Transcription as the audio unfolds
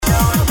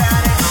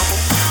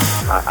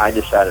I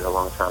decided a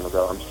long time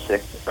ago I'm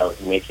sick of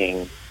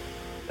making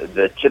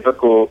the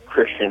typical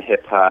Christian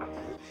hip-hop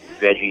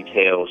Veggie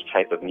Tales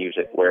type of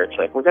music where it's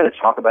like we're going to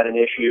talk about an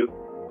issue,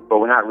 but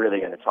we're not really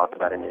going to talk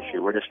about an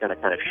issue. We're just going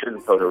to kind of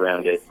sugarcoat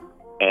around it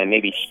and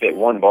maybe spit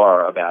one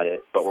bar about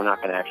it, but we're not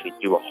going to actually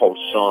do a whole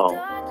song.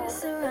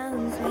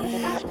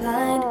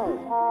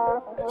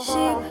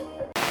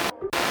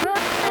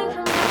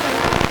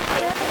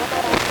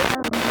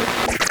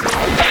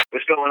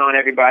 What's going on,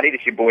 everybody?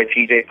 This is your boy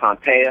TJ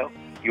Pompeo.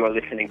 You are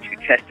listening to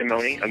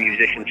Testimony, a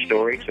musician's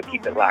story, so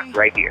keep it locked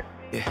right here.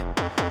 Yeah,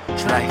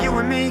 it's like you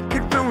and me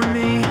could ruin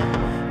me.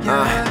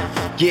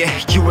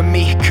 Yeah, you and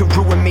me could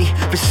ruin me.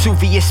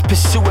 Vesuvius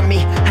pursuing me.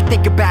 I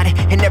think about it,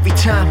 and every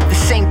time the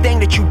same thing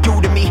that you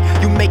do to me,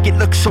 you make it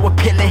look so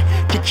appealing.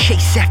 To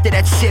chase after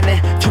that ceiling,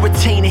 to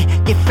attain it,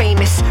 get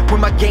famous. Where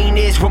my gain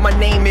is, where my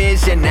name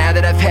is. And now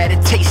that I've had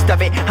a taste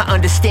of it, I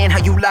understand how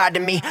you lied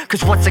to me.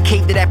 Cause once I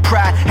caved to that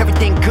pride,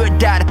 everything good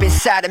died up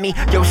inside of me.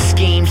 Your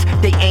schemes,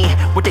 they ain't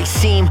what they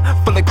seem.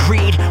 Full of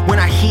greed, when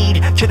I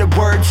heed to the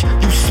words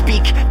you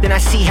speak, then I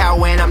see how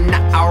when I'm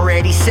not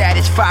already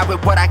satisfied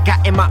with what I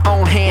got in my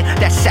own hand,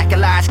 that sack of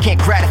lies can't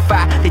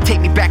gratify. They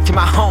take me back to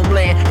my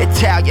homeland,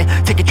 Italia.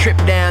 Take a trip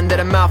down to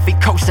the Amalfi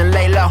Coast and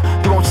lay low.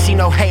 You won't see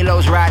no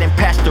halos riding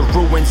past the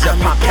ruins of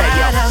Pompeo.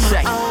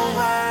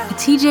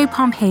 TJ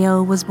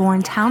Pompeo was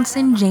born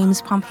Townsend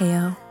James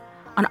Pompeo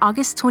on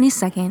August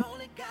 22nd,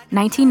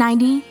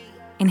 1990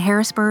 in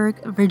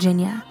Harrisburg,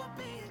 Virginia.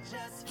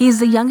 He is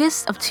the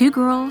youngest of two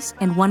girls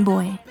and one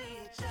boy.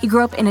 He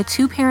grew up in a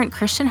two-parent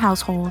Christian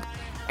household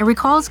and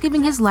recalls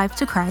giving his life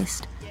to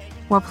Christ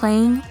while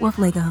playing with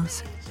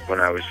Legos. When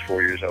I was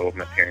 4 years old,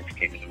 my parents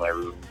came into my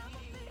room,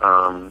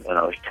 and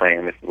I was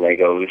playing with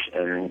Legos,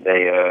 and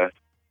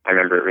I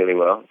remember it really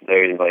well.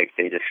 They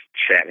just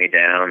sat me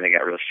down, they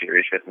got real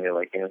serious with me,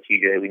 like,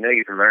 TJ, we know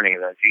you've been learning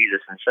about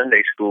Jesus in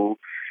Sunday school,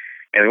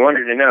 and we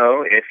wanted to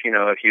know if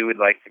you would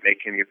like to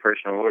make him your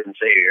personal Lord and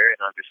Savior. And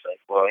I'm just like,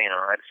 well,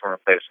 I just want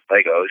to play with some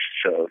Legos,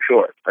 so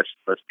sure,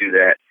 let's do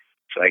that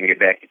so I can get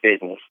back to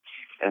business.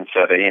 And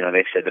so they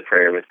said the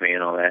prayer with me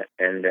and all that.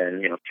 And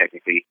then,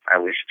 technically I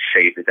was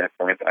saved at that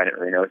point, but I didn't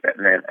really know what that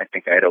meant. I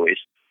think I had always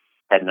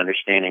had an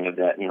understanding of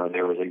that,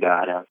 there was a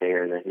God out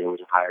there, that there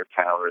was a higher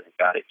power, that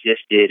God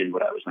existed. And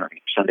what I was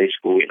learning in Sunday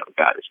school,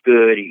 God is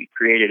good. He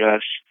created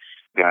us.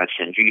 God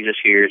sent Jesus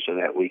here so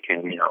that we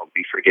can,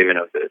 be forgiven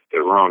of the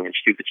wrong and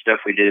stupid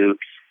stuff we do.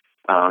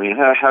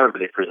 However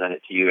they present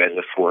it to you as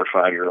a 4 or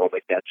 5 year old,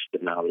 like that's the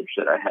knowledge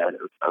that I had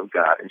of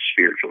God and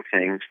spiritual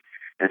things.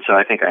 And so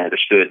I think I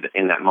understood that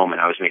in that moment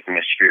I was making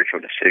a spiritual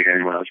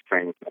decision when I was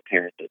praying with my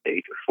parents at the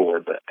age of 4.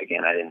 But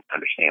again, I didn't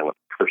understand what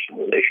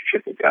personal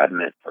relationship with God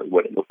meant or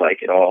what it looked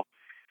like at all.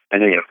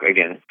 And then,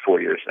 again, 4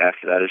 years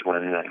after that is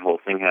when that whole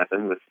thing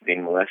happened with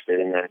being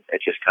molested. And then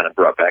it just kind of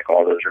brought back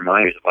all those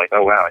reminders of like,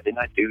 oh, wow, didn't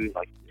I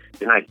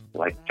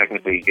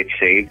technically get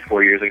saved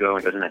 4 years ago?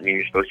 And doesn't that mean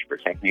you're supposed to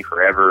protect me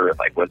forever?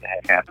 Like, what the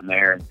heck happened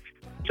there? And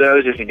so it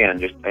was just, again,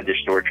 just a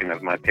distortion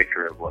of my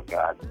picture of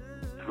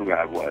who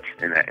God was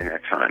in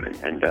that time,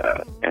 and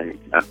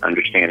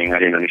understanding. I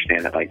didn't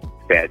understand that like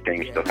bad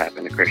things still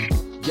happen to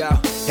Christians. Yo,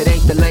 it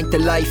ain't the length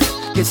of life,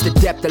 it's the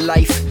depth of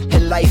life.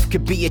 And life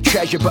could be a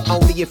treasure, but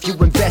only if you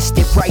invest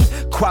it right.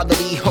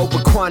 Quality over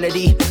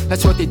quantity,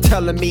 that's what they're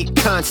telling me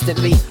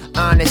constantly.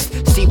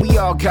 Honest, see, we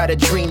all got a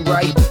dream,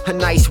 right? A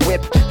nice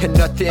whip and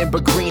nothing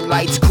but green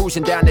lights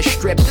cruising down the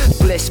strip.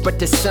 Bliss, but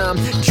to some,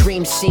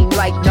 dreams seem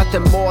like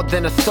nothing more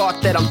than a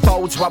thought that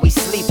unfolds while we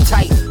sleep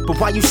tight. But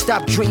why you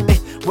stop dreaming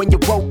when you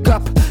woke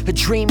up? A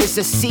dream is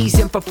a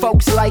season for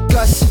folks like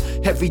us.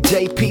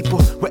 Everyday people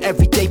with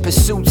everyday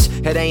pursuits.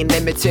 It ain't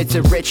limited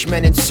to rich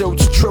men in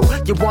suits. True,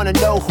 you wanna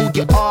know who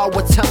you are?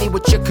 Well, tell me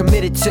what you're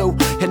committed to.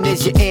 And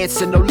there's your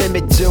answer, no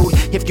limit, dude.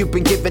 If you've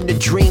been given a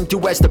dream,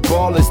 do as the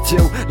ballers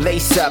do.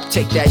 Lace up,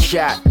 take that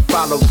shot,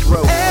 follow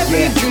through.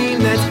 Every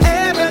dream that's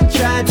ever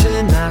tried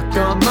to knock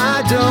on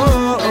my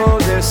door,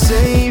 they're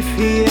safe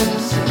here.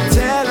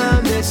 Tell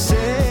them they're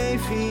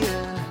safe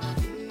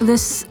here.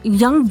 This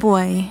young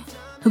boy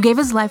who gave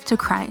his life to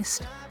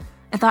Christ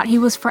and thought he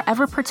was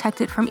forever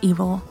protected from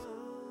evil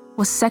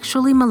was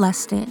sexually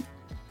molested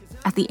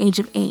at the age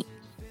of 8.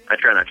 I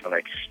try not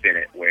to spin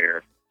it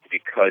where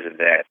because of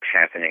that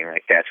happening,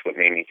 that's what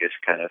made me just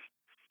kind of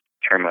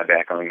turn my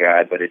back on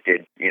God. But it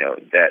did,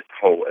 that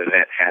whole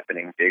event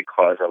happening did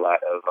cause a lot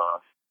of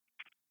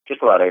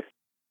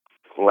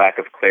lack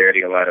of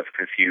clarity, a lot of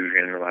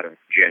confusion, a lot of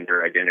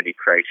gender identity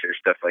crisis,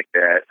 stuff like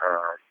that.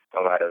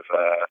 A lot of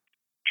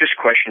just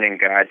questioning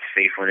God's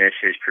faithfulness,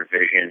 His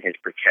provision, His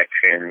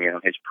protection,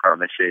 His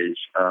promises,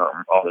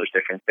 all those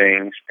different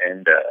things.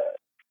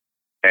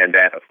 And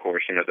that, of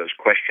course, those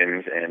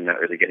questions and not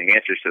really getting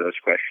answers to those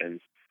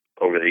questions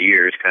over the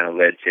years kind of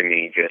led to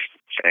me just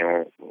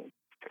saying, well,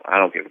 I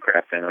don't give a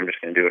crap then. I'm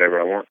just going to do whatever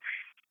I want.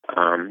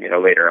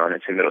 Later on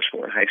into middle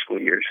school and high school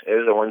years. It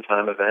was a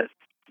one-time event,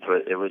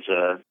 but it was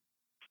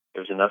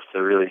enough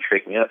to really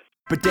shake me up.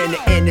 But then the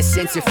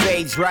innocence, it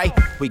fades, right?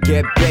 We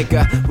get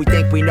bigger, we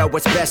think we know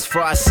what's best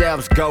for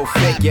ourselves, go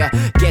figure.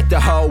 Get the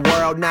whole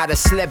world, not a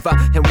sliver.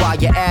 And while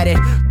you're at it,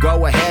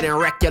 go ahead and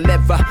wreck your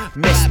liver.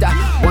 Mister,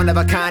 one of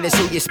a kind is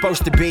who you're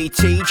supposed to be,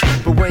 teach.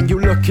 But when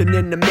you're looking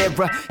in the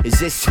mirror, is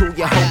this who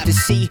you hope to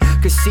see?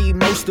 Cause see,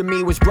 most of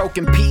me was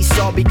broken piece,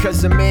 all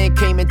because a man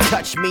came and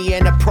touched me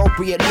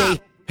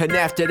inappropriately. And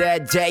after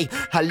that day,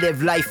 I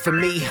lived life for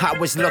me. I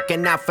was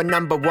looking out for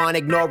number one,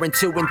 ignoring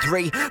 2 and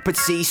 3. But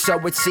see, so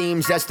it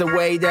seems that's the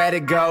way that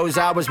it goes.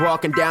 I was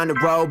walking down the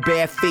road,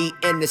 bare feet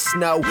in the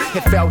snow.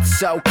 It felt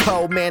so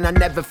cold, man, I'll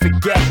never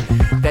forget.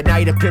 That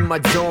night up in my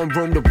dorm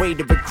room, the weight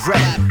of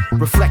regret.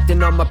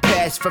 Reflecting on my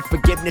past, for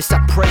forgiveness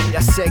I prayed.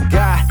 I said,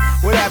 God,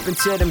 what happened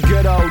to them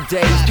good old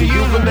days? Do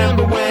you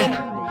remember when?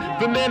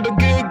 Remember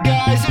good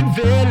guys and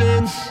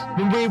villains,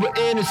 when we were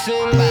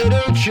innocent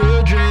little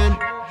children.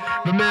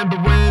 Remember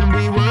when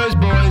we was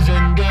boys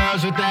and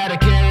girls without a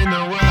care in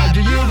the world?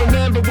 Do you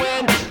remember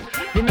when?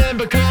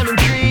 Remember climbing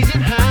trees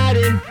and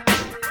hiding,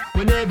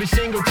 when every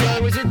single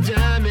toy was a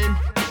diamond?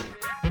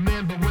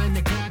 Remember when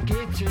the clock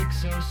it ticked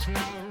so slow?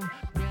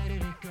 Where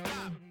did it go?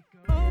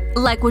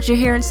 Like what you're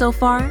hearing so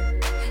far?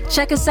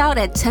 Check us out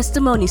at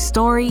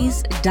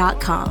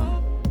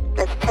testimonystories.com.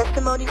 That's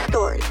testimony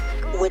stories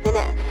with an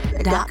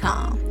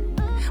S.com,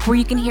 where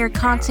you can hear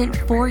content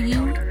for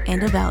you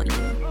and about you.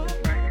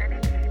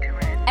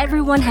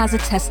 Everyone has a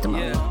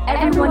testimony.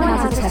 Everyone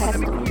has a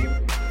testimony.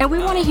 And we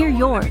want to hear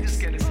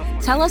yours.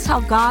 Tell us how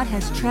God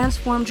has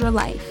transformed your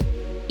life.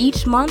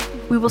 Each month,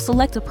 we will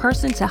select a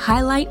person to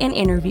highlight and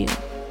interview.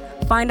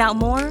 Find out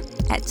more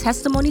at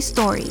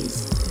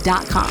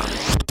testimonystories.com.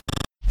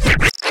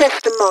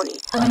 Testimony.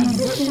 A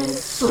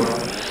musician's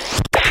story.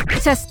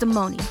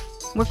 Testimony,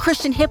 where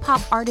Christian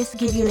hip-hop artists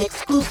give you an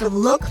exclusive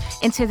look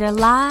into their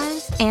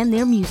lives and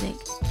their music.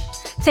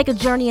 Take a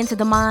journey into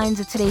the minds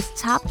of today's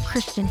top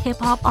Christian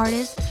hip-hop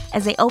artists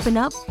as they open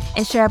up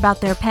and share about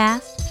their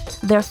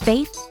past, their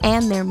faith,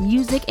 and their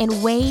music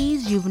in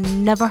ways you've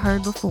never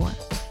heard before.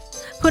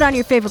 Put on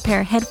your favorite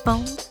pair of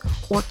headphones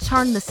or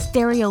turn the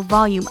stereo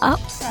volume up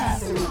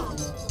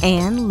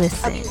and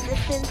listen. A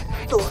musician's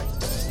story.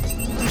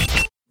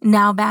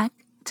 Now back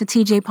to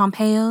TJ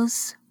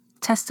Pompeo's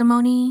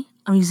Testimony,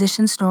 a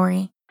Musician's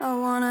Story. I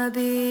wanna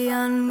be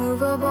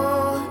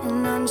unmovable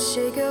and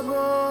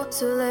unshakable,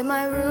 so let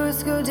my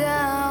roots go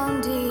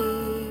down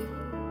deep.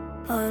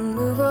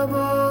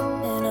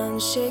 Unmovable and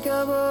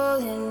unshakable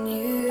in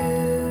you.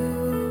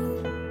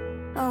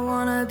 I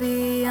wanna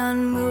be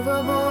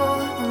unmovable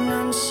and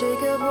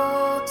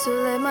unshakable, so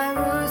let my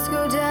roots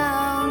go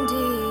down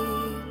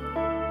deep.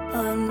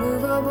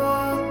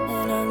 Unmovable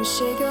and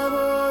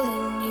unshakable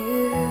in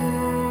you.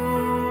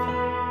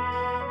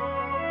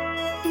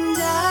 And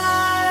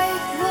I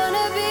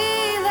wanna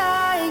be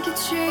like a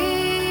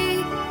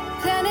tree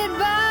planted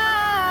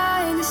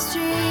by the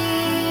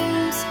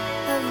streams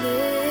of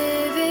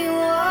living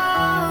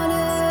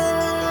water.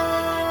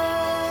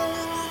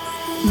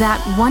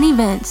 That one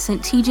event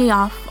sent TJ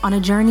off on a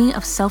journey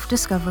of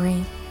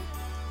self-discovery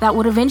that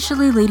would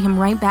eventually lead him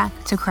right back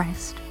to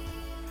Christ.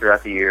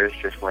 Throughout the years,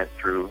 just went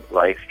through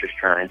life just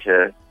trying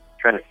to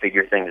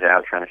figure things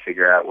out, trying to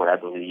figure out what I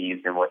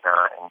believed and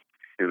whatnot.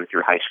 And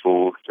through high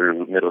school,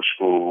 through middle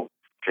school,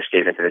 just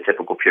gave into the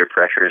typical peer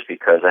pressures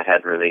because I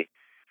was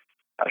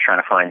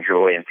trying to find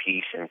joy and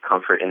peace and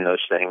comfort in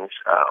those things.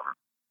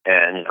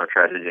 And I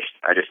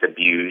just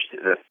abused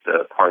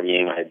the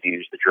partying, I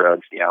abused the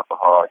drugs, the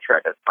alcohol. I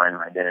tried to find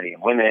my identity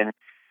in women,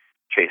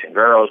 chasing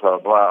girls, blah,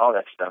 blah, blah, all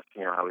that stuff.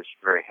 I was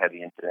very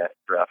heavy into that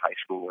throughout high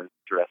school and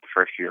throughout the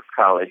first year of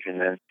college.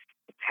 And then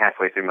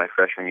halfway through my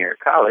freshman year of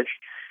college,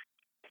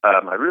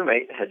 my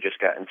roommate had just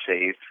gotten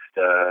saved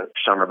the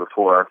summer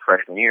before our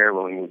freshman year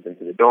when we moved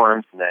into the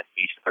dorms, and then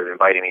he started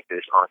inviting me to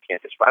this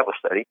on-campus Bible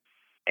study.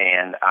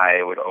 And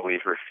I would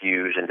always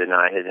refuse and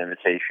deny his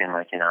invitation,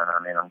 like, no,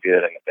 man, I'm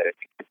good. I got better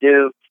things to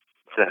do.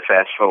 So then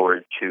fast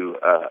forward to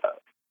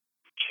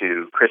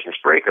Christmas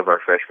break of our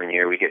freshman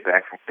year. We get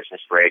back from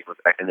Christmas break. We're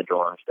back in the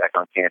dorms, back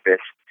on campus.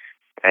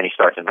 And he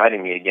starts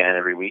inviting me again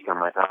every week. I'm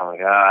like, oh, my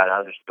God,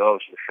 I'll just go.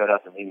 So shut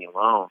up and leave me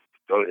alone.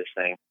 Go to this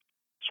thing.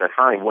 So I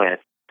finally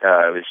went.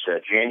 It was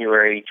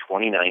January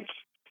 29th,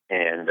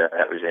 and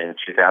that was in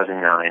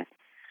 2009.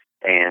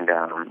 And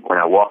when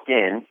I walked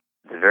in,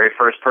 the very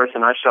first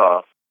person I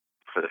saw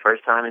for the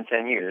first time in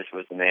 10 years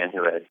was the man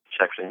who had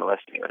sexually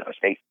molested me when I was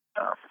 8.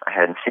 I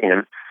hadn't seen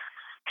him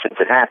since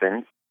it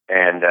happened,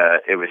 and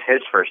it was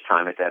his first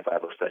time at that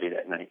Bible study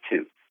that night,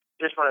 too.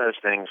 Just one of those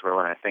things where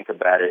when I think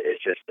about it,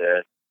 it's just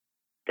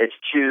it's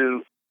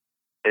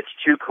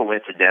too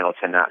coincidental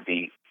to not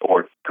be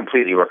or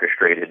completely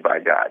orchestrated by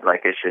God.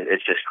 Like, it's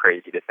just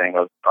crazy to think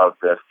of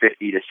the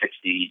 50 to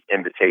 60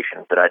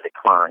 invitations that I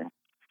declined.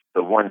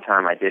 The one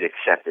time I did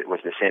accept it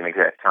was the same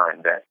exact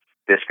time that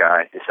this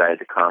guy decided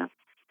to come.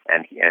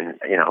 And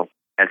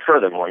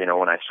furthermore,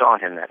 when I saw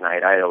him that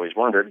night, I had always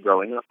wondered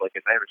growing up, like,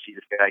 if I ever see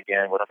this guy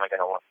again, what am I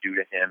going to want to do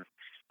to him?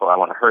 Will I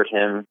want to hurt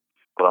him?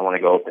 Will I want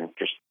to go up and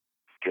just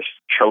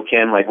choke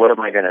him? Like, what are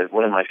my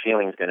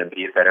feelings going to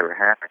be if that ever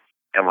happens?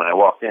 And when I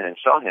walked in and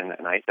saw him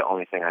that night, the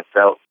only thing I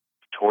felt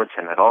towards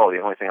him at all, the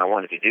only thing I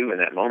wanted to do in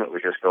that moment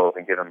was just go up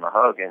and give him a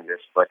hug and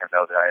just let him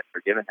know that I had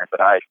forgiven him.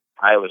 But I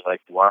was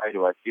like, why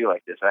do I feel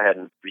like this? I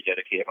hadn't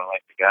rededicated my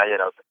life to God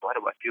yet. I was like, why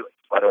do I feel like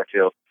this? Why do I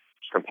feel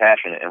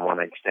compassionate and want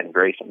to extend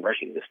grace and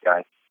mercy to this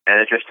guy? And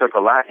it just took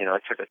a lot, it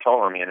took a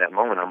toll on me in that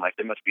moment. I'm like,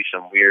 there must be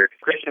some weird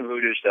Christian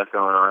voodoo stuff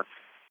going on.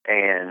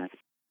 And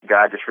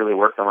God just really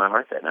worked on my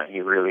heart that night.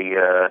 He really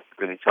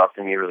talked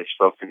to me, really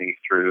spoke to me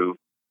through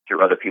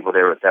other people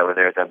that were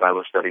there at that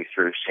Bible study,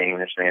 through seeing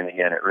this man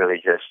again. It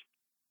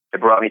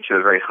brought me to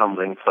a very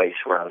humbling place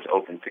where I was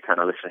open to kind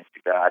of listening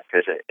to God,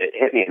 because it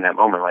hit me in that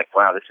moment like,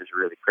 wow, this is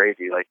really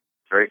crazy. Like,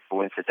 very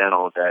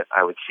coincidental that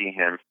I would see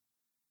him.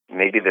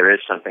 Maybe there is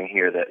something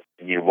here that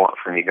you want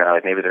from me,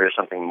 God. Maybe there is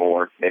something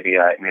more. Maybe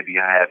I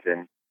have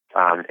been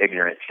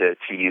ignorant to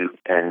you,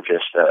 and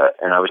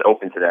and I was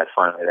open to that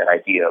finally. That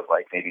idea of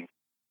like maybe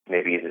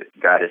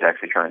God is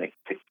actually trying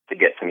to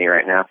get to me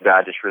right now.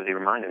 God just really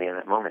reminded me in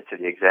that moment, to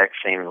the exact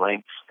same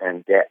lengths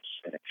and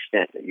depths and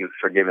extent that you've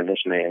forgiven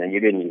this man, and you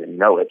didn't even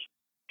know it.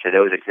 To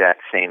those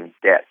exact same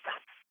depths,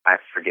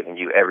 I've forgiven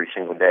you every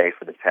single day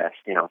for the past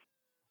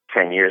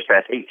 10 years,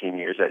 past 18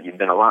 years that you've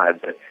been alive.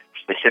 But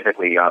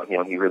specifically,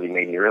 he really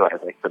made me realize,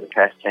 like, for the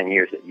past 10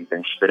 years that you've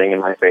been spitting in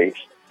my face,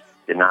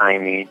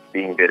 denying me,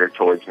 being bitter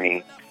towards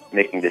me,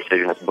 making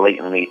decisions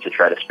blatantly to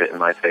try to spit in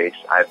my face.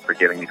 I've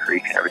forgiven you for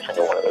each and every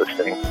single one of those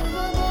things.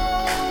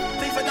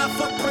 Leaving our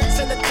footprints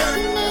in the dirt.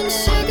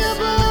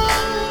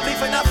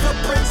 Leaving our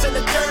footprints in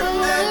the dirt.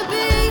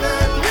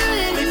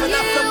 Leaving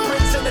our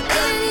footprints in the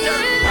dirt.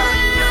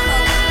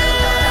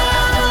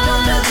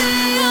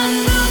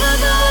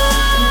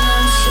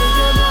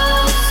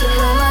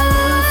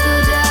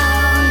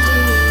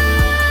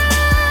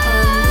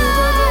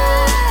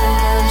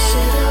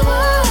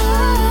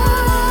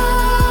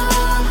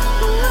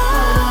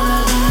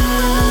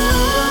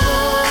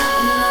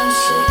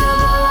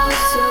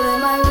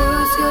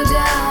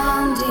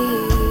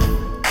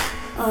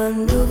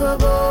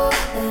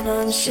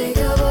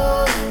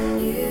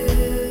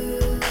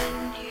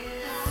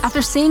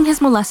 After seeing his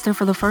molester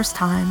for the first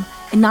time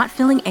and not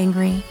feeling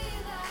angry,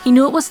 he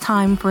knew it was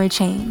time for a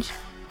change.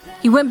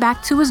 He went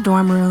back to his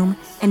dorm room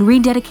and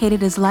rededicated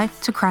his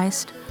life to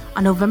Christ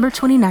on November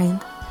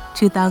 29th,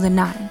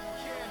 2009.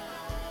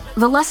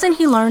 The lesson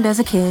he learned as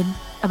a kid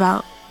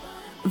about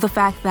the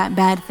fact that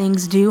bad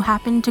things do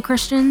happen to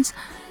Christians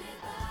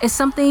is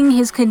something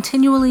he's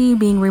continually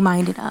being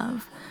reminded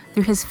of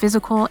through his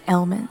physical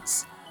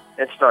ailments.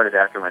 It started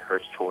after my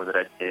first tour that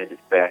I did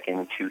back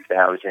in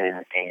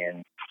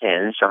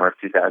 2010, summer of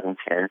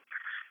 2010.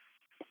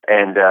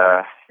 And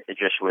it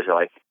just was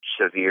like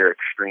severe,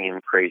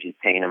 extreme, crazy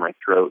pain in my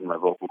throat and my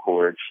vocal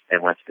cords,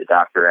 and went to the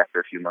doctor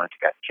after a few months,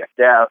 got checked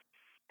out.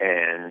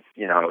 And,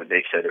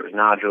 they said it was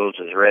nodules,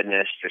 it was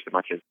redness, just a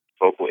bunch of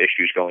vocal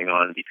issues going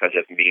on because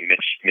of me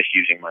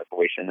misusing my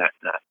voice and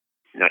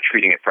not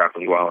treating it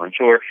properly while on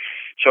tour.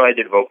 So I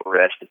did vocal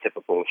rest, the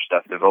typical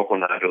stuff. The vocal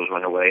nodules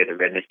went away, the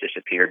redness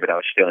disappeared, but I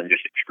was still in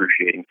just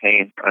excruciating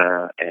pain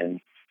and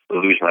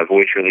would lose my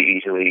voice really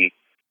easily.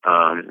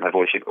 My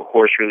voice would go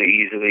hoarse really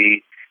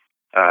easily.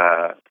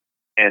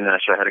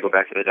 So I had to go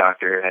back to the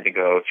doctor. I had to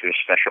go to a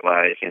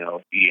specialized,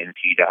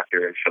 ENT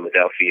doctor in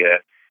Philadelphia,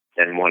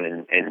 then one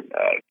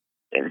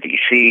in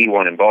D.C.,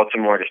 one in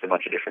Baltimore, just a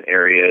bunch of different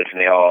areas, and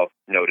they all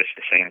noticed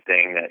the same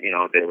thing, that,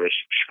 there was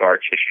scar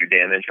tissue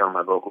damage on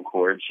my vocal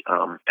cords,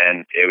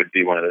 and it would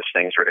be one of those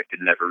things where it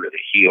could never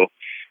really heal,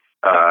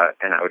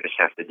 and I would just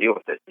have to deal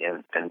with it.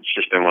 And it's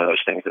just been one of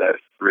those things that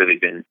I've really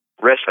been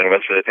wrestling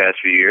with for the past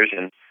few years,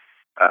 and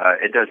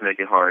it does make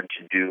it hard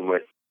to do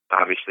what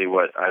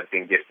I've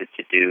been gifted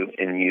to do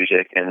in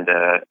music, and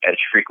as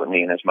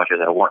frequently and as much as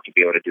I want to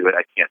be able to do it,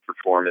 I can't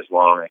perform as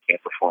long, I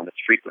can't perform as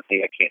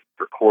frequently, I can't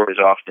record as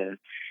often,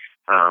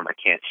 I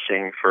can't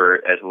sing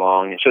for as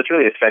long. So it's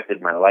really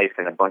affected my life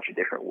in a bunch of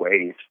different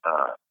ways,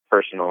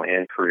 personal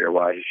and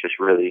career-wise. It's just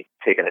really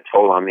taken a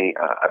toll on me.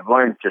 I've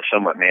learned to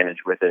somewhat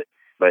manage with it,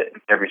 but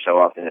every so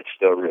often it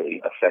still really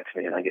affects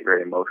me, and I get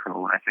very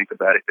emotional when I think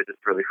about it, because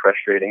it's really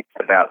frustrating.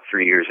 About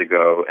 3 years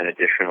ago, an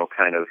additional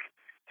kind of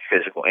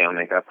physical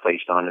ailment got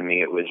placed onto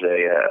me. It was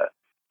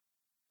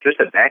just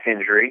a back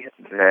injury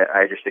that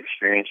I just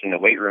experienced in the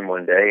weight room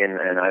one day,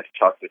 and I've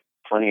talked with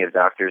plenty of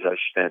doctors. I've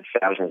spent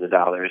thousands of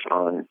dollars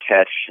on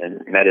tests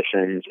and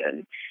medicines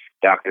and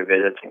doctor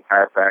visits and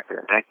chiropractor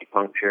and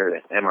acupuncture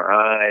and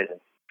MRIs and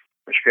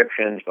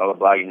prescriptions, blah, blah,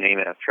 blah, you name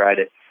it, I've tried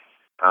it.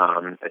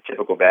 A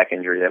typical back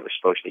injury that was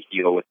supposed to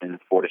heal within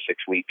 4 to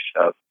 6 weeks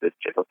of the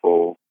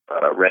typical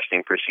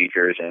resting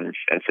procedures and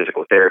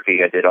physical therapy.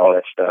 I did all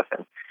that stuff,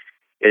 and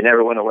it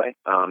never went away.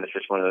 It's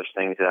just one of those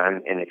things that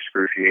I'm in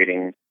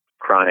excruciating,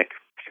 chronic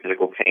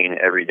physical pain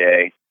every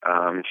day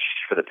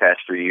for the past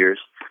 3 years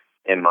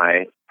in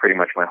pretty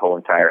much my whole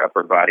entire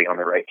upper body, on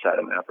the right side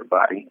of my upper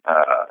body.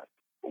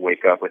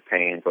 Wake up with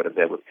pain, go to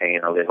bed with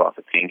pain. I live off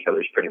of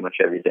painkillers pretty much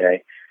every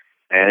day.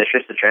 And it's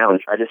just a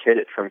challenge. I just hid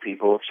it from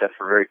people, except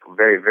for very,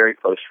 very, very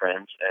close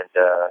friends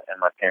and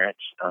my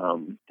parents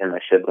and my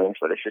siblings.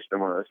 But it's just been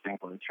one of those things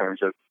in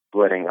terms of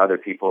letting other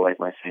people, like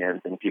my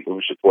fans and people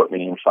who support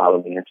me and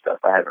follow me and stuff,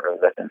 I haven't really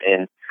let them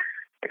in,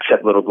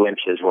 except little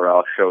glimpses where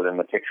I'll show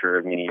them a picture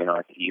of me,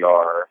 at the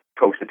ER,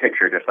 post a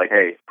picture just like,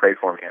 hey, pray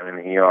for me, I'm in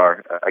the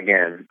ER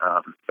again.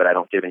 But I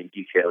don't give any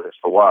details as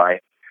to why,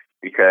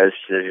 because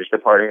there's just a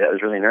part of me that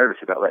was really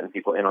nervous about letting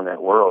people in on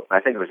that world. I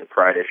think it was a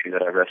pride issue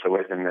that I wrestled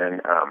with, and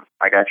then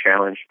I got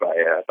challenged by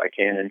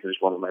Cannon,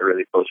 who's one of my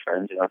really close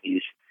friends.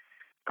 He's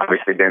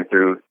obviously been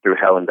through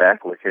hell and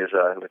back with his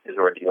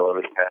ordeal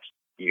over the past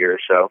year or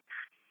so.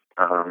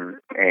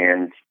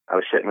 And I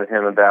was sitting with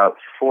him about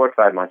 4 or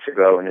 5 months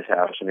ago in his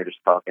house, and we were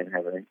just talking,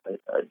 having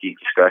a deep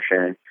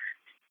discussion.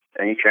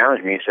 And he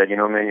challenged me. He said,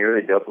 man, you're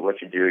really dope at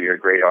what you do. You're a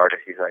great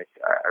artist. He's like,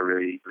 I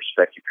really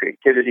respect your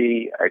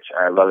creativity.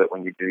 I love it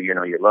when you do,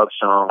 your love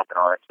songs and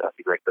all that stuff.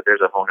 He's like, but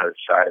there's a whole other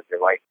side of your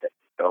life that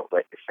you don't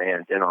let your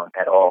fans in on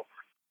at all.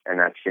 And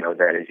that's,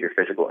 that is your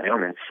physical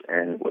ailments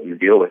and what you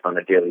deal with on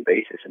a daily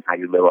basis and how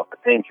you live off the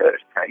painkillers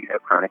and how you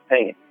have chronic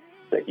pain.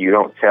 Like, you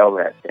don't tell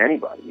that to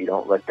anybody. You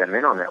don't let them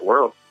in on that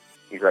world.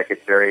 He's like,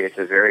 it's a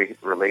very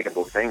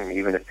relatable thing,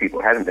 even if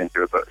people haven't been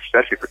through it, but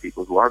especially for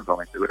people who are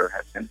going through it or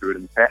have been through it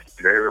in the past.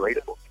 It's very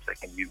relatable. It's like,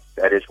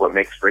 that is what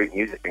makes great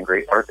music and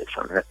great art. It's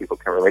something that people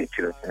can relate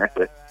to and connect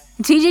with.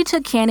 TJ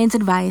took Cannon's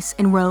advice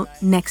and wrote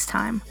Next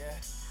Time,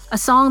 a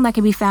song that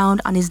can be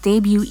found on his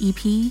debut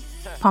EP,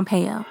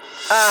 Pompeo.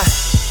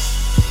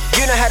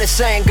 You know how the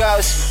saying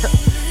goes,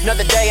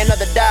 another day,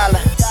 another dollar.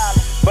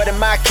 But in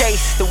my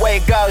case, the way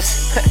it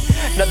goes,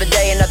 another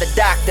day, another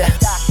doctor.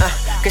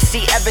 Cause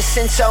see, ever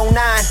since 09,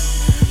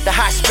 the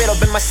hospital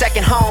been my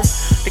second home.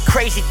 The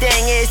crazy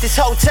thing is, this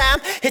whole time,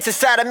 it's a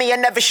side of me I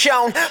never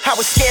shown. I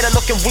was scared of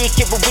looking weak,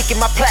 it would weaken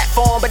my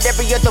platform. But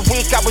every other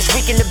week, I was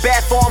weak in the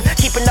bad form.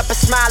 Keeping up a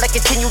smile, I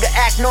continue to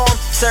act norm.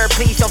 Sir,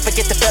 please don't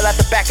forget to fill out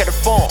the back of the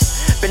form.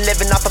 Been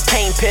living off of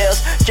pain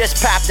pills,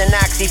 just popped an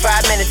oxy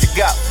 5 minutes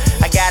ago.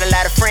 I got a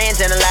lot of friends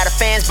and a lot of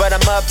fans, but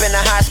I'm up in the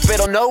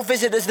hospital, no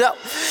visitors though.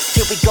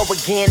 Here we go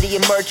again, the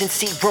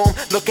emergency room,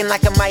 looking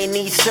like I might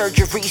need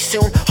surgery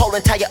soon. Whole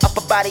entire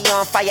upper body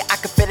on fire, I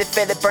can feel it,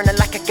 burning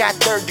like I got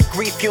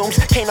 3rd-degree fumes.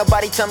 Can't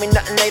nobody tell me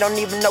nothing, they don't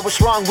even know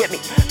what's wrong with me.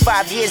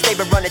 5 years they've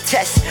been running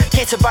tests.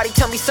 Can't somebody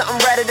tell me something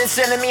rather than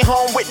sending me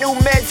home with new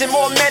meds and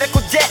more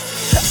medical debt?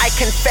 I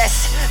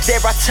confess,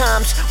 there are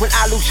times when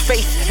I lose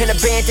faith and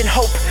abandon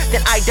hope.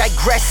 Then I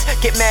digress,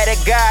 get mad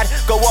at God,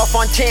 go off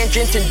on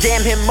tangents and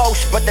damn him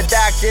most. But the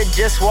doctor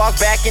just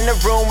walked back in the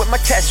room with my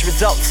test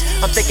results.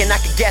 I'm thinking I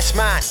could guess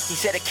mine. He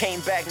said it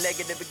came back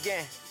negative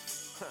again.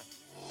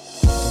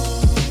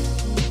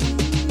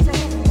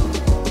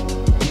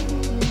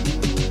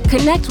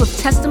 Connect with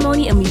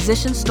Testimony, a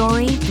musician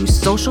story, through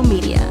social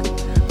media.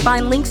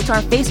 Find links to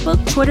our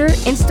Facebook, Twitter,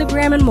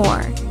 Instagram, and more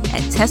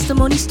at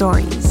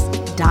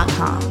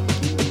testimonystories.com.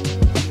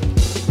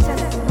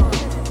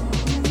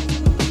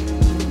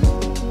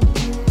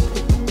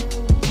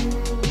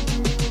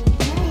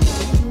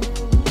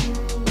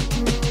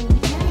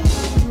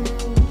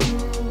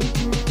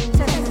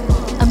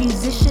 A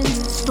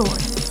musician's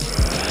story.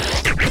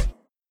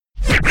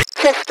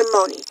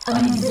 Testimony.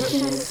 A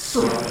musician's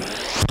story.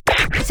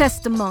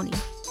 Testimony,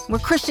 where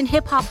Christian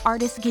hip-hop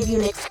artists give you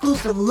an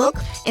exclusive look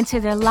into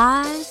their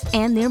lives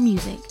and their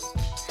music.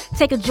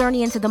 Take a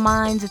journey into the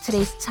minds of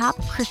today's top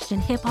Christian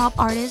hip-hop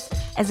artists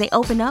as they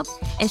open up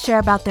and share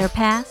about their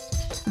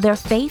past, their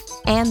faith,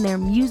 and their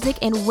music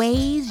in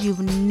ways you've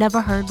never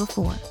heard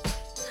before.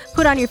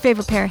 Put on your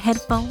favorite pair of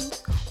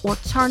headphones or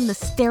turn the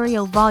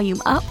stereo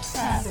volume up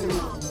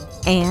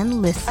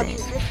and listen. A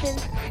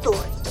musician's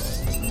story.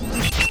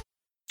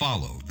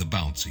 Follow the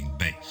bouncing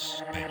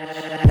bass.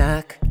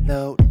 Knock,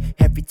 load,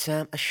 every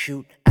time I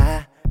shoot,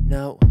 I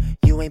know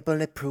you ain't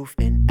bulletproof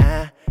and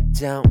I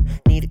don't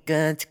need a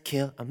gun to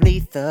kill, I'm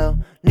lethal,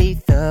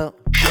 lethal.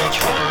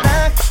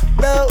 Knock,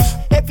 load,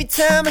 every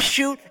time I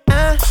shoot,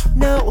 I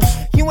know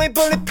you ain't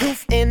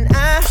bulletproof and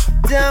I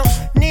don't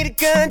need a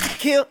gun to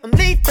kill, I'm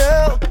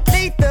lethal,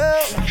 lethal.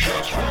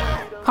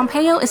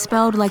 Pompeo is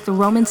spelled like the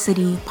Roman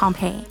city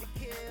Pompeii,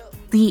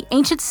 the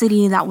ancient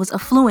city that was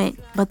affluent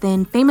but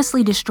then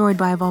famously destroyed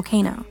by a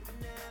volcano.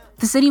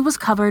 The city was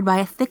covered by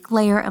a thick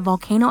layer of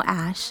volcano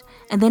ash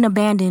and then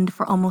abandoned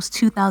for almost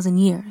 2,000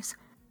 years.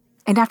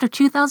 And after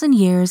 2,000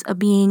 years of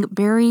being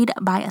buried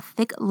by a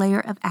thick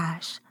layer of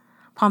ash,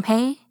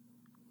 Pompeii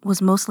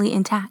was mostly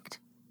intact.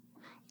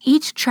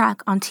 Each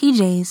track on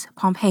TJ's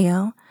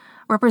Pompeo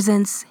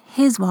represents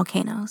his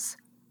volcanoes,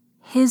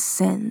 his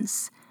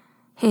sins,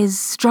 his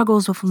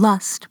struggles with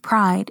lust,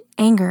 pride,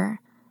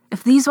 anger.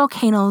 If these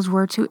volcanoes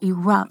were to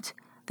erupt,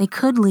 they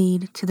could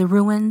lead to the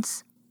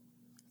ruins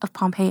of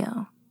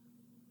Pompeo.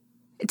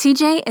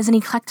 TJ is an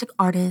eclectic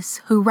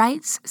artist who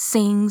writes,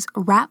 sings,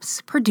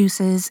 raps,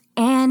 produces,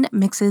 and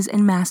mixes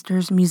and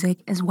masters music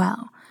as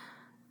well.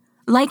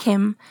 Like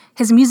him,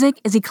 his music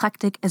is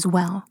eclectic as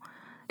well.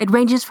 It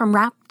ranges from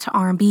rap to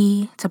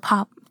R&B to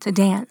pop to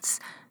dance.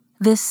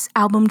 This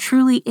album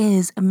truly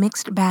is a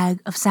mixed bag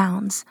of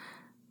sounds.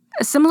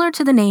 similar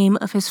to the name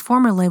of his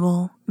former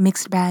label,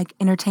 Mixed Bag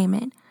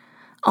Entertainment,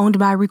 owned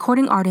by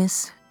recording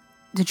artist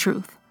The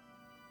Truth.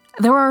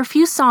 There are a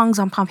few songs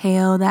on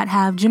Pompeo that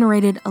have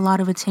generated a lot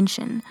of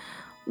attention,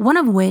 one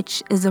of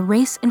which is the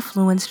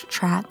race-influenced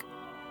track,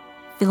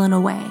 Feelin'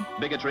 Away.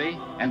 Bigotry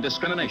and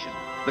discrimination,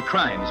 the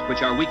crimes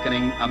which are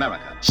weakening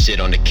America. Sit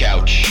on the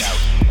couch,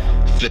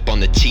 flip on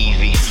the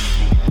TV.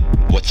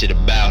 What's it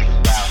about?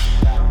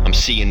 I'm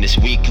seeing this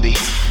weekly.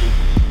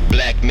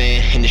 Black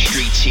man in the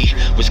streets, he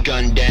was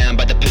gunned down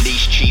by the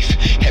police chief.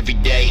 Every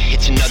day,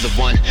 it's another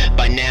one.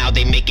 By now,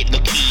 they make it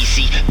look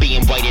easy.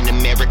 Being white in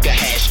America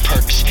has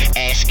perks.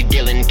 Ask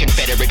Dylan,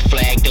 Confederate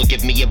flag, they'll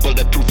give me a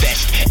bulletproof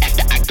vest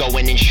after I go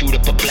in and shoot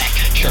up a black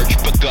church.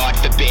 But God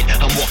forbid,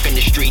 I'm walking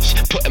the streets,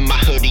 putting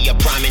my hoodie up,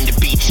 rhyming the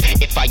beats.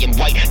 If I am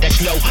white, that's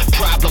no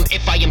problem.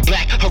 If I am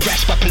black,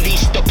 harassed by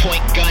police, they'll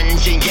point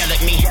guns and yell at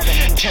me,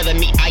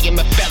 telling me I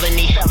am a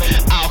felony.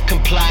 I'll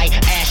comply,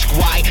 ask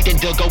why, then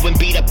they'll go and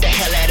beat up the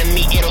hell out of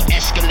me. It'll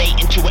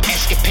escalate into an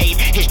escapade.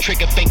 His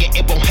trigger finger,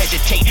 it won't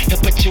hesitate to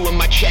put two in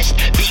my chest,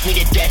 beat me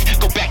to death,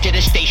 go back to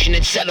the station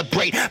and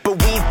celebrate. But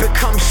we've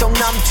become so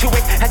numb to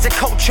it. As a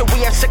culture,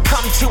 we have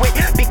succumbed to it,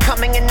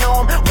 becoming a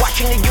norm.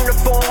 Watching the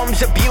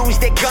uniforms abuse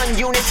their gun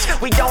units.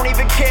 We don't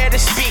even care to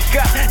speak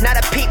up, not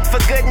a peep, for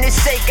goodness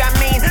sake. I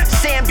mean,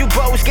 Sam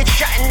Dubose gets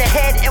shot in the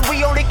head, and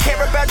we only care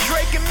about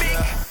Drake and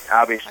Meek.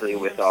 Obviously,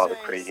 with all the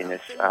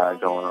craziness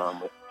going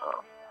on with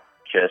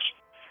just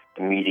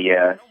the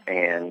media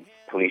and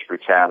police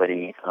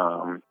brutality,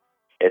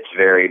 it's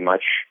very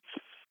much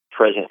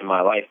present in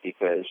my life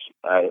because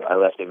I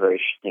left a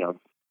very,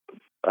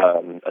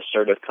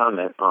 assertive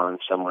comment on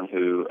someone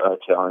who,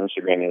 on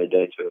Instagram the other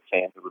day, to a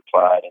fan who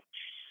replied.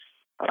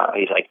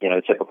 He's like,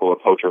 typical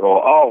poacher role,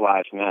 all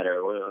lives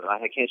matter.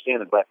 I can't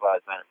stand the Black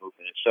Lives Matter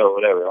movement. So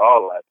whatever,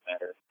 all lives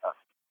matter.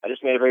 I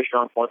just made a very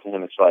strong point to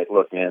him. It's like,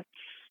 look, man,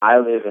 I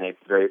live in a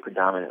very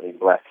predominantly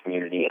black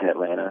community in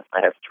Atlanta. I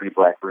have 3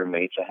 black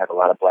roommates. I have a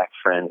lot of black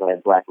friends. I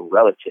have black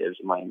relatives.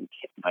 My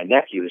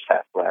nephew is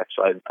half black,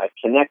 so I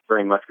connect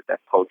very much with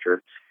that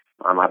culture.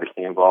 I'm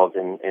obviously involved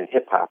in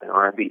hip-hop and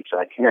R&B, so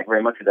I connect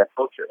very much with that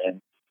culture.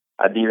 And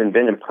I've even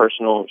been in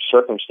personal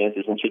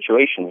circumstances and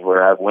situations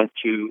where I went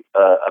to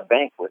a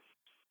bank with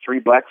 3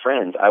 black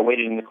friends. I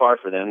waited in the car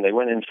for them. They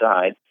went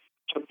inside.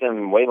 Took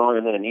them way longer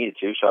than it needed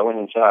to, so I went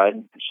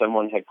inside.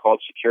 Someone had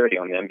called security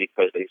on them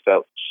because they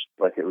felt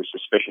like there was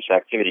suspicious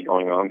activity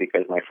going on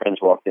because my friends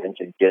walked in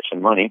to get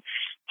some money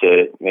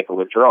to make a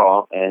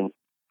withdrawal. And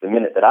the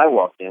minute that I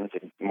walked in to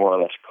more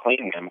or less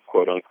claim them,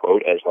 quote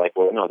unquote, as like,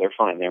 well, no, they're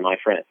fine. They're my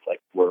friends. Like,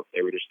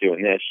 they were just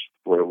doing this.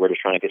 We're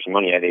just trying to get some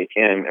money at the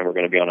ATM, and we're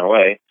going to be on our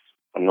way.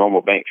 A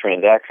normal bank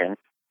transaction.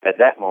 At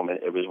that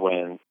moment, it was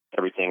when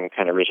everything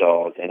kind of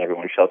resolved and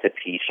everyone felt at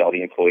peace. All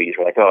the employees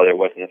were like, oh, there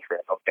wasn't a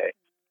threat. Okay.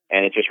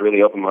 And it just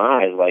really opened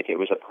my eyes. Like, it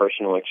was a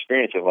personal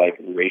experience of like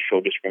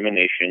racial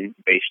discrimination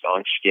based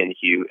on skin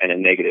hue and a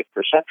negative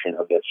perception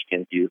of that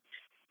skin hue.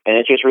 And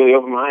it just really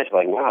opened my eyes.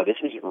 Like, wow, this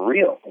is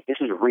real. Like,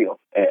 this is real.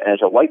 As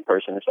a white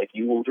person, it's like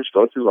you will just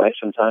go through life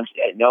sometimes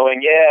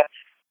knowing, yeah,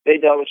 they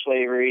dealt with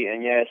slavery,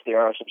 and yes,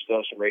 there are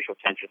still some racial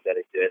tensions that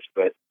exist,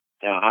 but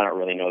I don't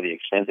really know the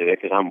extent of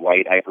it because I'm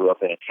white. I grew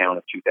up in a town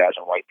of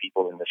 2,000 white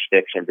people in the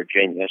sticks in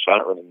Virginia, so I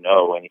don't really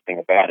know anything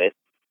about it.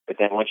 But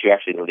then once you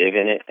actually live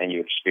in it and you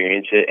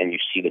experience it and you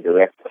see the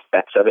direct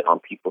effects of it on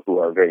people who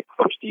are very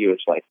close to you,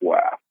 it's like,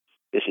 wow,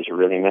 this is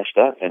really messed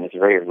up, and it's a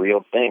very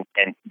real thing.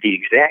 And the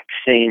exact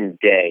same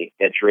day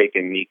that Drake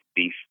and Meek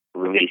beef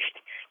released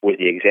was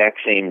the exact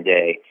same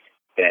day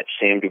that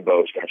Sam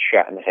Dubose got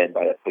shot in the head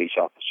by a police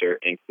officer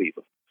in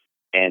Cleveland.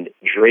 And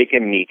Drake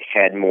and Meek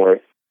had more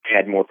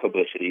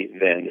publicity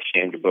than the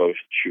Sam Dubose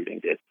shooting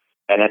did.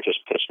 And that just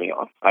pissed me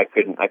off. I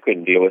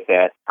couldn't deal with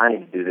that. I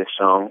need to do this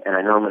song, and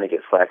I know I'm going to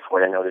get flack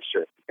for it. I know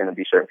there's going to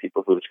be certain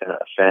people who it's going to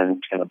offend.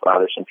 It's going to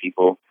bother some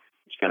people.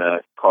 It's going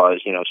to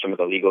cause, some of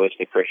the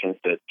legalistic Christians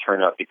to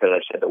turn up because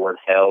I said the word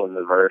hell in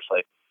the verse.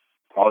 Like,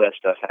 all that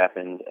stuff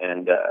happened,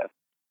 and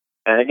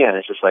again,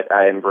 it's just like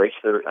I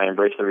embraced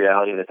the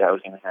reality that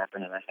was going to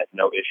happen, and I had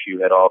no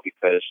issue at all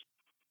because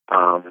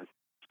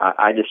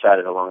I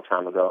decided a long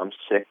time ago I'm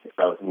sick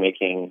of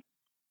making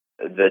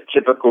the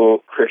typical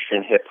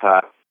Christian hip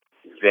hop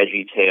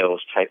Veggie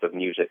Tales type of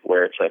music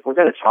where it's like, we're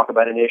going to talk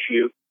about an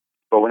issue,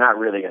 but we're not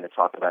really going to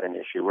talk about an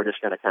issue. We're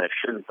just going to kind of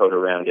sugarcoat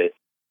around it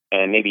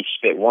and maybe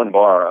spit one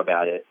bar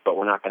about it, but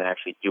we're not going to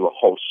actually do a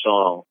whole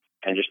song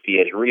and just be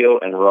as real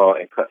and raw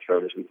and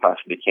cutthroat as we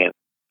possibly can.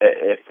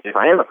 If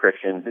I am a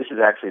Christian, this is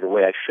actually the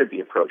way I should be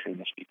approaching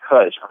this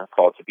because I'm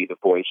called to be the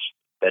voice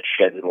that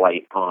sheds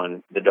light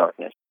on the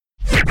darkness.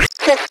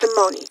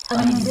 Testimony.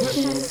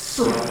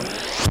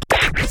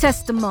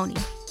 Testimony,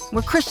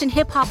 where Christian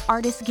hip-hop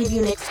artists give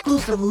you an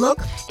exclusive look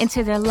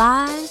into their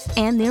lives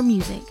and their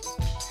music.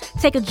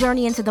 Take a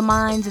journey into the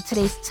minds of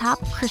today's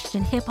top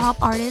Christian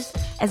hip-hop artists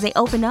as they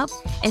open up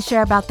and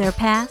share about their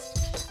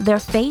past, their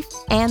faith,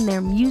 and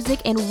their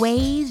music in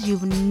ways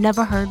you've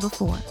never heard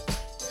before.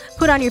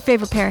 Put on your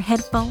favorite pair of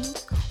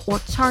headphones or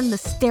turn the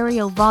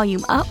stereo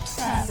volume up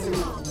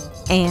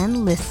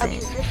and listen. A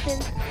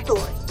musician's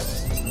story.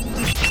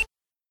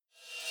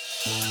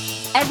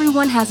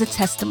 Everyone has a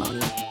testimony,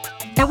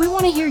 and we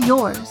want to hear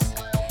yours.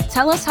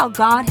 Tell us how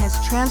God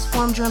has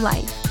transformed your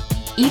life.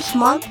 Each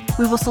month,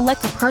 we will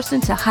select a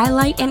person to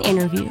highlight and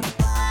interview.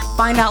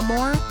 Find out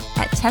more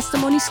at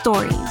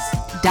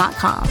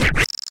testimonystories.com.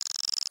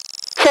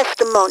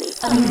 Testimony.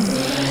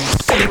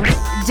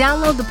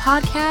 Download the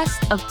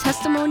podcast of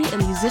Testimony, a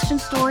Musician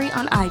Story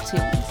on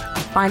iTunes.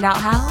 Find out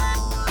how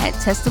at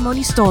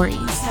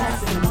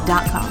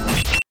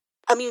testimonystories.com.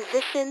 A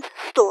musician's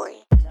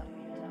story.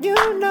 You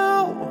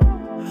know,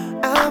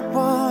 I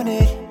want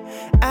it,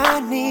 I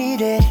need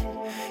it,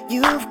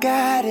 you've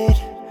got it,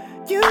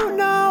 you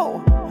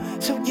know,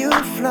 so you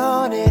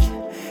flaunt it,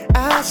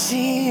 I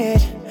see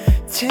it,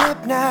 it's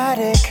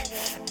hypnotic,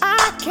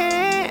 I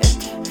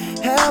can't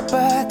help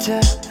but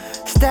to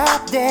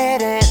stop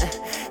dead and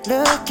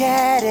look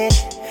at it,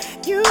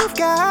 you've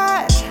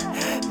got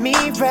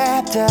me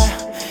wrapped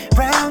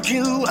around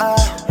you,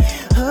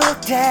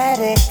 hooked at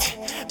it.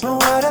 But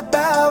what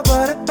about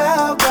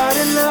God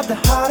and love, the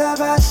heart of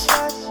us?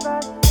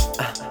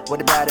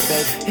 What about it,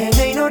 baby? And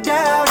ain't no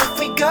doubt if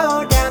we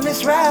go down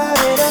this route,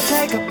 it'll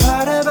take a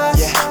part of us.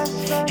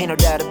 Yeah, ain't no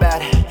doubt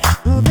about it.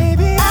 Ooh,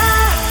 baby,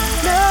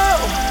 I know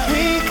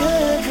we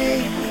could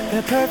be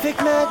the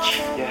perfect match.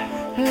 Yeah.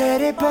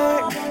 Let it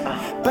burn.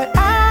 But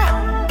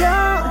I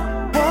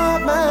don't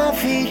want my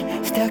feet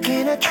stuck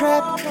in a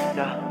trap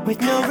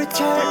with no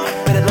return.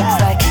 But it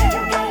looks like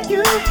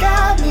you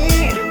got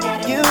me.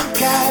 You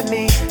got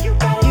me, you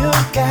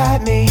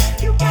got me,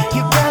 you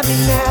got me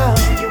now.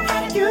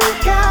 You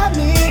got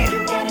me,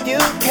 you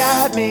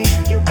got me,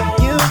 you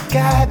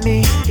got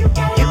me, you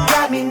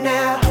got me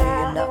now.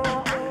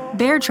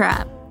 Bear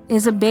Trap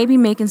is a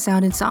baby-making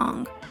sounding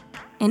song,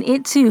 and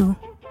it too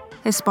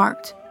has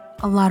sparked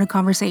a lot of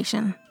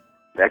conversation.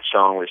 That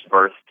song was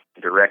birthed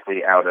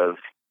directly out of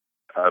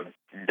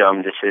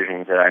dumb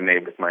decisions that I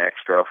made with my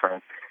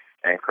ex-girlfriend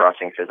and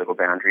crossing physical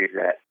boundaries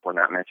that were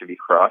not meant to be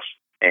crossed.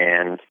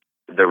 And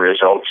the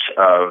results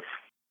of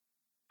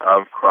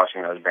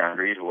crossing those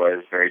boundaries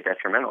was very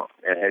detrimental.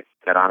 And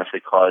that honestly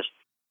caused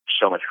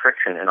so much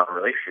friction in our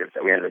relationship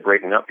that we ended up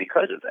breaking up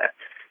because of that,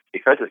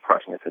 because of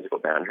crossing the physical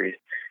boundaries.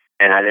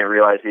 And I didn't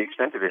realize the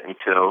extent of it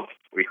until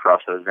we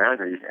crossed those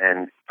boundaries.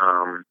 And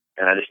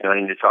I just knew I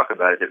needed to talk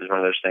about it. It was one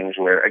of those things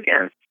where,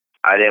 again,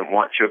 I didn't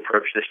want to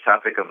approach this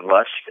topic of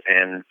lust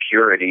and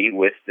purity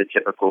with the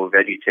typical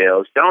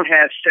VeggieTales, don't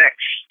have sex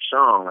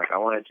song. Like, I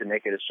wanted to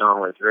make it a song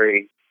where it's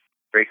very,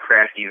 very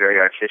crafty, very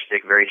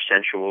artistic, very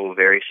sensual,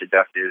 very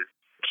seductive,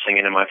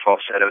 singing in my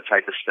falsetto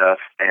type of stuff.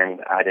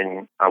 And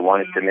I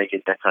wanted to make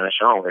it that kind of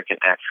song where it can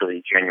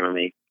actually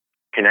genuinely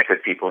connect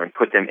with people and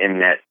put them in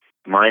that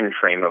mind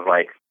frame of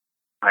like,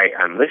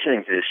 I'm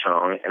listening to this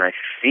song and I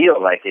feel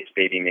like it's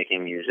baby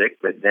making music,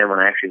 but then when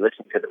I actually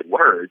listen to the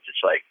words,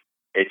 it's like,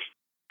 it's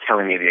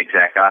telling me the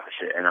exact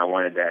opposite. And I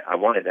wanted that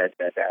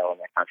battle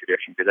and that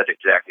contradiction, because that's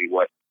exactly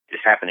what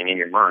is happening in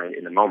your mind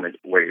in the moment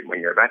when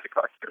you're about to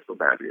cross the physical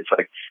boundary. It's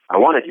like, I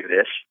want to do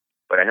this,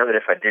 but I know that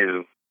if I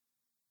do,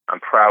 I'm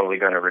probably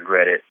going to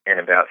regret it in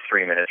about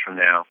 3 minutes from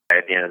now.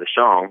 At the end of the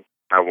song,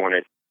 I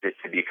wanted it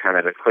to be kind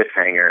of a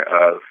cliffhanger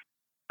of,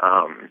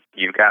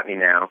 you've got me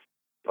now.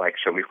 Like,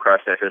 so we've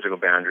crossed that physical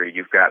boundary.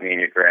 You've got me in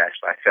your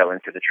grasp. I fell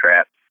into the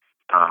trap.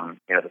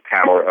 The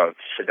power of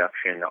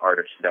seduction, the art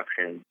of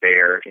seduction,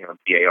 Bear,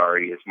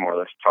 B-A-R-E is more or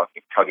less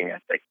tugging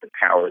at like the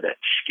power that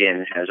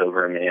skin has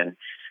over a man.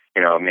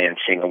 A man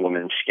seeing a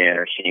woman's skin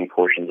or seeing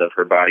portions of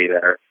her body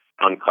that are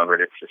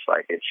uncovered. It's just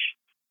like,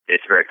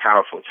 it's very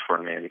powerful for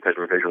a man because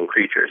we're visual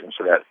creatures. And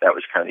so that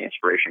was kind of the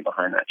inspiration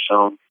behind that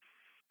song.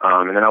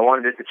 And then I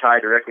wanted it to tie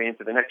directly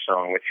into the next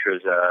song, which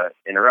was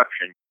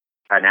Interruption.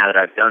 Now that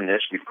I've done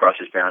this, we've crossed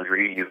this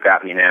boundary, you've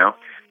got me now.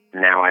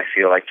 Now I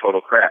feel like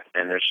total crap,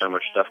 and there's so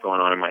much stuff going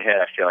on in my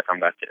head, I feel like I'm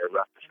about to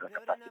erupt, I feel like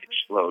I'm about to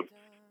explode.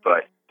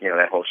 But,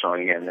 that whole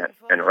song again, that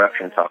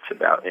Interruption talks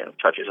about,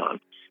 touches on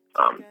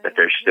that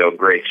there's still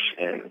grace,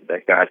 and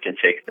that God can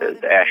take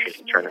the ashes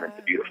and turn them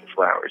into beautiful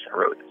flowers and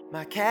roses.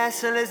 My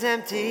castle is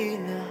empty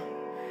now,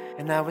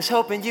 and I was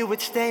hoping you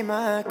would stay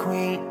my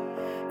queen,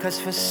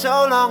 'cause for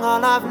so long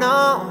all I've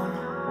known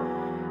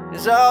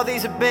is all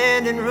these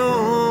abandoned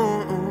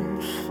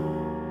rooms.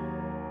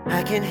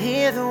 I can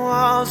hear the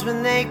walls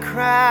when they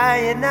cry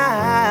at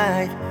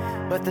night,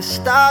 but the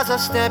stars are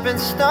stepping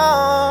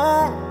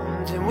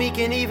stones, and we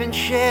can even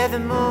share the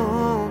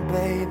moon,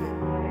 baby.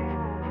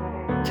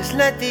 Just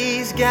let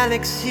these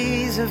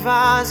galaxies of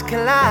ours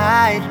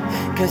collide,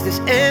 'cause this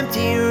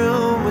empty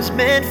room was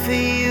meant for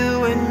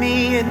you and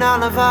me and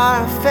all of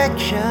our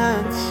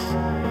affections,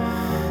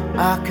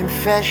 our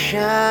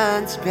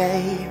confessions,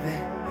 baby.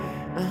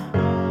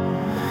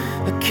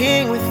 A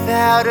king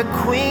without a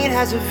queen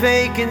has a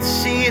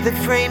vacancy that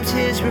frames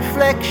his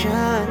reflection.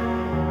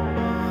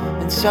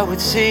 And so it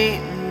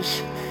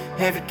seems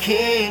every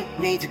king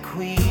needs a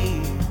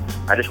queen.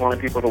 I just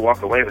wanted people to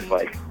walk away with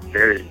like,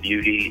 there is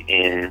beauty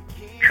in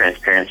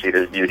transparency,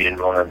 there's beauty in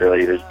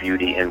vulnerability, there's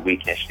beauty in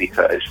weakness,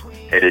 because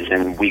it is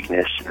in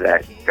weakness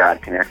that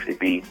God can actually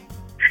be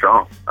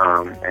strong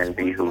and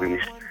be who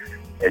He's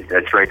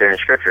That's right there in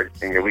Scripture.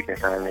 In your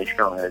weakness, I am made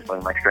strong. That is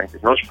when my strength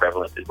is most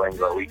prevalent, is when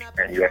you are weak,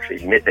 and you actually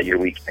admit that you're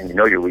weak, and you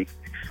know you're weak,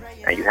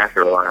 and you have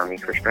to rely on me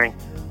for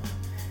strength.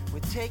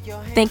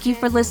 Thank you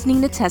for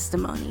listening to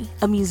Testimony,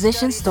 a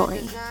musician's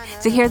story.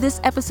 To hear this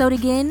episode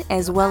again,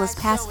 as well as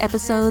past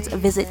episodes,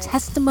 visit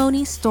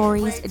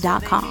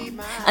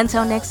testimonystories.com.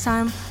 Until next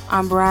time,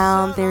 I'm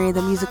Brown Theory,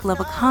 the music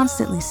lover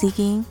constantly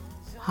seeking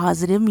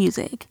positive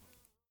music.